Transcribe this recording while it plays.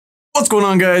What's going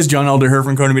on, guys? John Elder here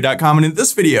from Codemy.com, and in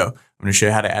this video, I'm going to show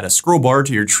you how to add a scroll bar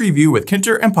to your tree view with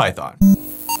Tkinter and Python.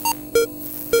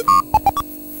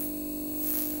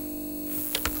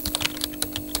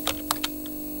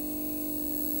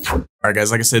 All right,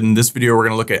 guys, like I said, in this video, we're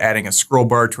going to look at adding a scroll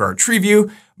bar to our tree view.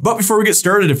 But before we get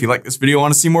started, if you like this video and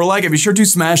want to see more like it, be sure to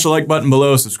smash the like button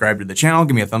below, subscribe to the channel,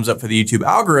 give me a thumbs up for the YouTube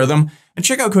algorithm, and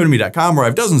check out Codemy.com, where I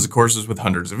have dozens of courses with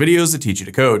hundreds of videos that teach you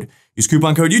to code. Use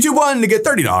coupon code YouTube1 to get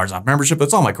 $30 off membership.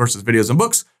 That's all my courses, videos, and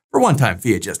books for one-time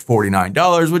fee at just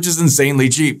 $49, which is insanely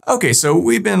cheap. Okay, so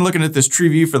we've been looking at this tree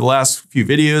view for the last few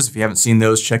videos. If you haven't seen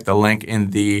those, check the link in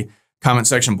the comment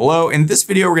section below. In this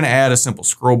video, we're going to add a simple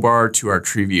scroll bar to our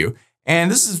tree view.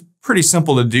 And this is pretty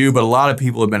simple to do, but a lot of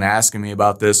people have been asking me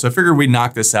about this. So I figured we'd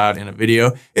knock this out in a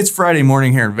video. It's Friday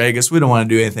morning here in Vegas. We don't want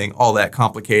to do anything all that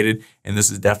complicated. And this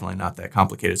is definitely not that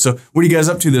complicated. So what are you guys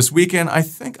up to this weekend? I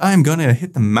think I'm going to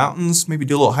hit the mountains, maybe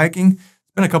do a little hiking.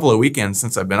 It's been a couple of weekends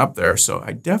since I've been up there, so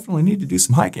I definitely need to do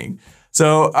some hiking.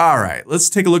 So, all right,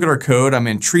 let's take a look at our code. I'm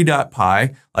in tree.py.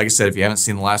 Like I said, if you haven't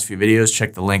seen the last few videos,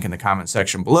 check the link in the comment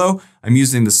section below. I'm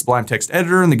using the Sublime Text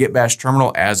Editor and the Git Bash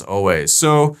terminal as always.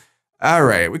 So, all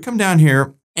right, we come down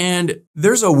here and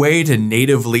there's a way to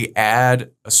natively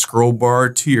add a scroll bar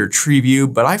to your tree view,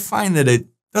 but I find that it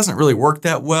doesn't really work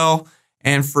that well.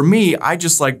 And for me, I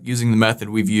just like using the method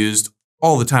we've used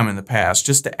all the time in the past,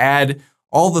 just to add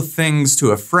all the things to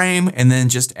a frame and then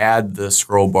just add the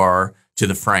scroll bar to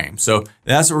the frame. So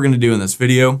that's what we're gonna do in this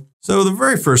video. So the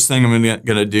very first thing I'm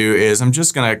gonna do is I'm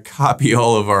just gonna copy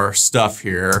all of our stuff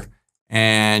here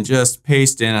and just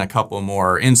paste in a couple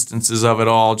more instances of it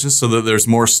all, just so that there's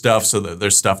more stuff, so that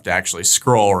there's stuff to actually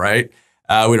scroll, right?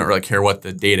 We don't really care what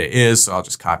the data is, so I'll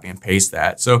just copy and paste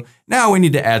that. So now we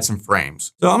need to add some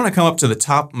frames. So I'm gonna come up to the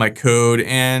top of my code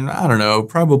and I don't know,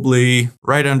 probably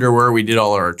right under where we did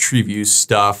all our tree view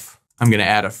stuff, I'm gonna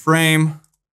add a frame.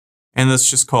 And let's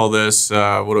just call this,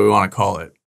 what do we wanna call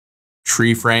it?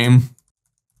 Tree frame.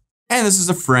 And this is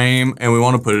a frame and we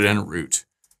wanna put it in root.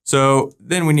 So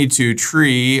then we need to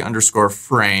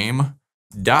tree_frame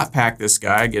dot pack this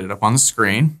guy, get it up on the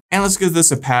screen. And let's give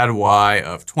this a pad Y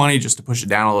of 20 just to push it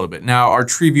down a little bit. Now our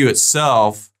tree view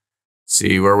itself,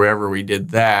 see wherever we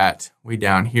did that, way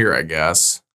down here, I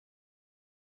guess.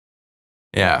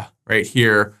 Yeah, right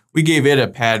here, we gave it a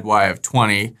pad Y of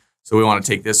 20. So we want to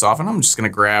take this off and I'm just gonna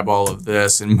grab all of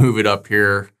this and move it up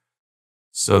here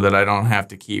so that I don't have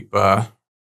to keep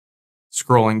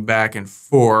scrolling back and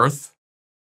forth.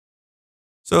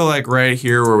 So like right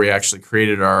here where we actually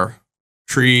created our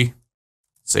tree,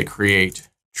 say create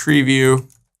tree view.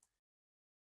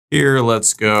 Here,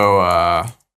 let's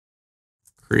go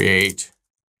create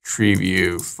tree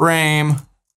view frame.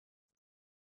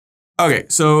 Okay,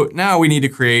 so now we need to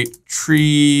create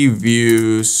tree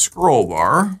view scroll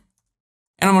bar.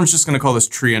 And I'm just gonna call this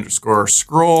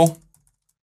tree_scroll.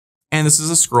 And this is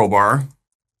a scroll bar.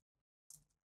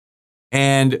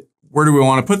 And where do we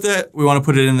want to put that? We want to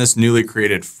put it in this newly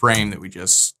created frame that we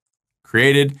just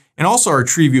created. And also our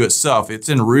tree view itself, it's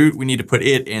in root. We need to put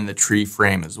it in the tree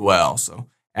frame as well. So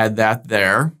add that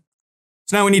there.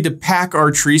 So now we need to pack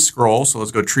our tree scroll. So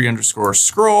let's go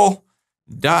tree_scroll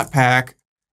dot pack.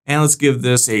 And let's give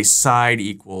this a side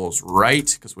equals right,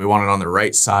 because we want it on the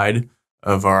right side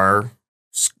of our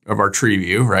tree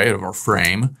view, right, of our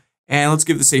frame. And let's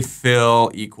give this a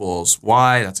fill equals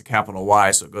Y. That's a capital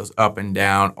Y, so it goes up and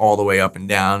down, all the way up and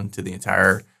down to the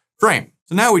entire frame.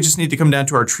 So now we just need to come down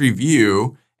to our tree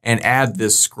view and add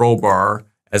this scroll bar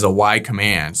as a Y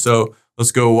command. So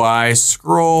let's go Y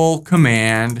scroll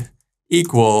command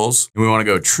equals, and we want to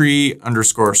go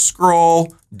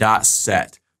tree_scroll dot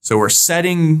set. So we're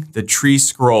setting the tree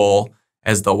scroll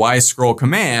as the Y scroll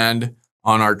command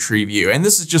on our tree view. And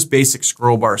this is just basic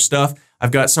scroll bar stuff. I've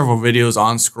got several videos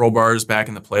on scroll bars back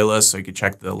in the playlist, so you can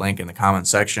check the link in the comment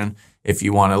section if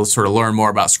you want to sort of learn more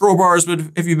about scroll bars. But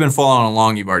if you've been following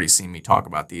along, you've already seen me talk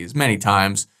about these many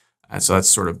times. And so that's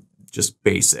sort of just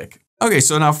basic. Okay,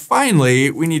 so now finally,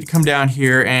 we need to come down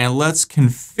here and let's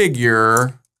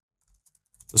configure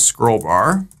the scroll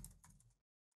bar.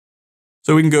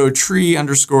 So we can go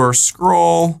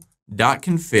tree_scroll dot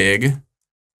config,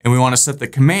 and we want to set the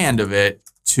command of it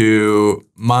to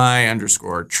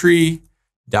my_tree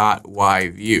dot Y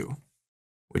view,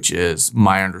 which is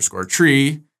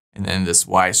my_tree, and then this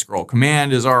Y scroll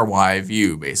command is our Y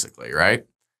view, basically, right?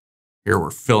 Here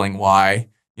we're filling Y,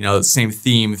 you know, the same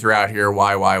theme throughout here,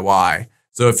 Y, Y, Y.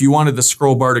 So if you wanted the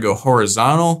scroll bar to go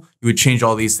horizontal, you would change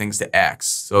all these things to X.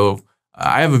 So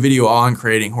I have a video on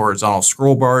creating horizontal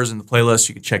scroll bars in the playlist.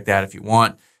 You can check that if you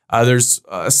want. There's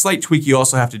a slight tweak you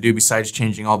also have to do besides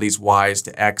changing all these Y's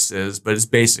to X's, but it's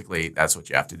basically, that's what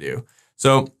you have to do.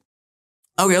 So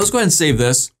Okay, let's go ahead and save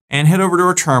this and head over to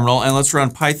our terminal and let's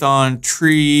run python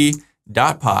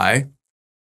tree.py.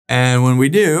 And when we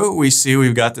do, we see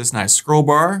we've got this nice scroll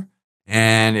bar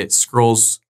and it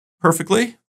scrolls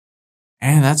perfectly.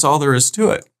 And that's all there is to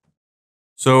it.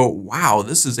 So, wow,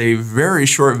 this is a very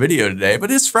short video today,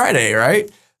 but it's Friday, right?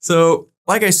 So,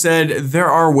 like I said, there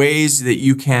are ways that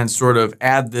you can sort of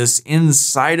add this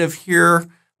inside of here.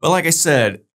 But like I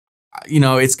said, you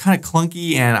know, it's kind of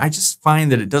clunky and I just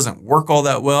find that it doesn't work all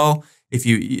that well. It's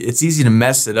easy to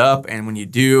mess it up. And when you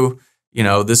do, you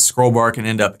know, this scroll bar can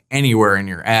end up anywhere in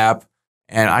your app.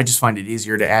 And I just find it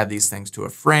easier to add these things to a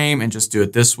frame and just do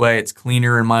it this way. It's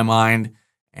cleaner in my mind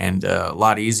and a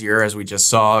lot easier. As we just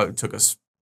saw, it took us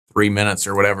 3 minutes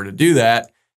or whatever to do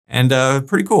that. And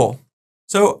pretty cool.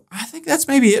 So I think that's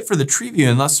maybe it for the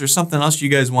Treeview, unless there's something else you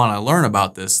guys want to learn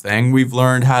about this thing. We've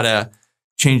learned how to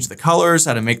change the colors,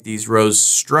 how to make these rows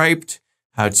striped,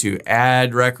 how to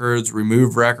add records,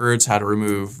 remove records, how to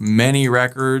remove many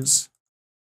records,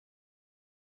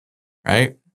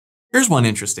 right? Here's one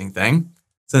interesting thing.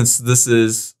 Since this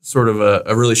is sort of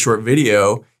a really short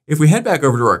video, if we head back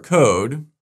over to our code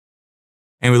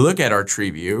and we look at our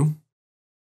Treeview,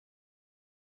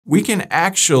 we can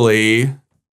actually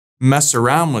mess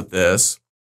around with this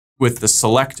with the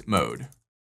select mode.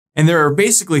 And there are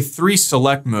basically 3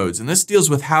 select modes, and this deals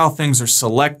with how things are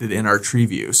selected in our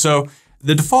Treeview. So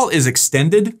the default is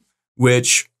extended,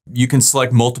 which you can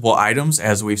select multiple items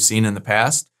as we've seen in the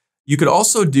past. You could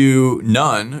also do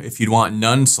none if you'd want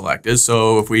none selected.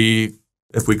 So if we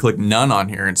click none on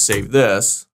here and save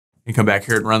this and come back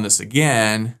here and run this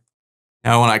again,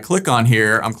 now when I click on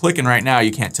here, I'm clicking right now,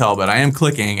 you can't tell, but I am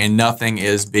clicking and nothing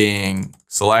is being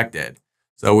selected.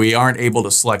 So we aren't able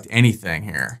to select anything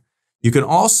here. You can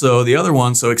also, the other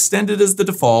one, so extended is the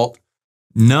default,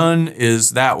 none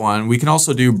is that one. We can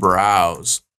also do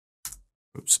browse.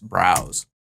 Oops, browse.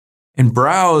 And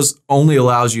browse only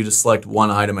allows you to select one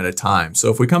item at a time.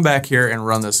 So if we come back here and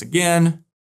run this again,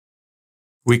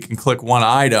 we can click one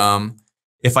item.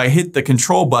 If I hit the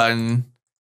control button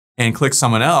and click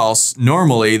someone else,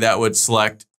 normally that would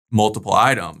select multiple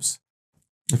items.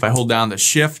 If I hold down the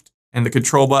shift and the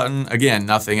control button, again,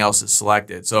 nothing else is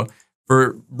selected. So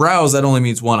for browse, that only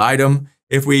means one item.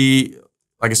 If we,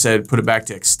 like I said, put it back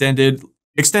to extended,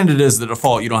 extended is the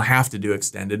default. You don't have to do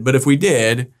extended, but if we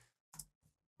did,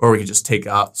 or we could just take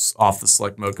off the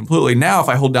select mode completely. Now, if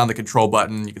I hold down the control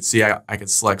button, you can see I could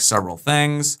select several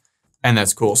things, and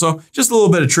that's cool. So just a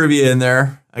little bit of trivia in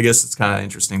there. I guess it's kind of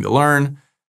interesting to learn,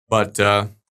 but I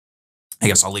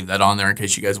guess I'll leave that on there in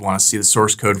case you guys want to see the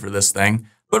source code for this thing,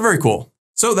 but very cool.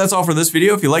 So that's all for this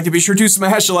video. If you liked it, be sure to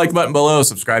smash the like button below,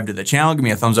 subscribe to the channel, give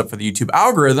me a thumbs up for the YouTube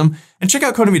algorithm, and check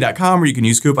out Codemy.com where you can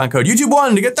use coupon code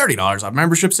YouTube1 to get $30 off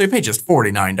membership. So you pay just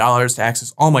 $49 to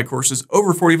access all my courses,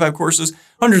 over 45 courses,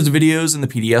 hundreds of videos, and the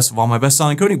PDFs of all my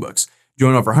best-selling coding books.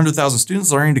 Join over 100,000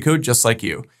 students learning to code just like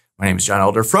you. My name is John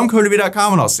Elder from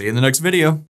Codemy.com, and I'll see you in the next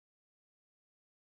video.